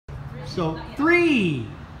So 3,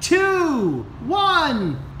 2,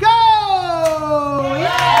 1, go! Yay!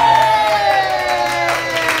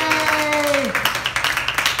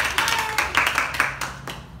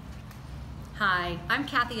 Hi, I'm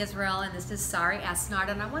Kathy Israel, and this is Sari, Esnard,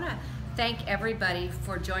 and I want to thank everybody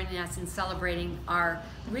for joining us in celebrating our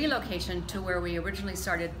relocation to where we originally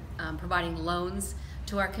started providing loans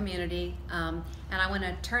to our community. And I want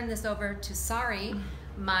to turn this over to Sari,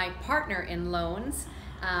 my partner in loans.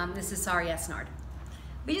 This is Sari Esnard.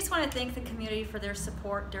 We just want to thank the community for their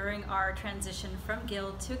support during our transition from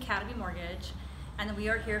Guild to Academy Mortgage, and we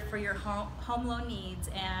are here for your home loan needs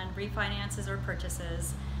and refinances or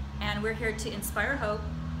purchases, and we're here to inspire hope,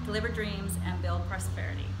 deliver dreams, and build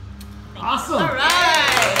prosperity. Thank you. Awesome! All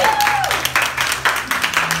right!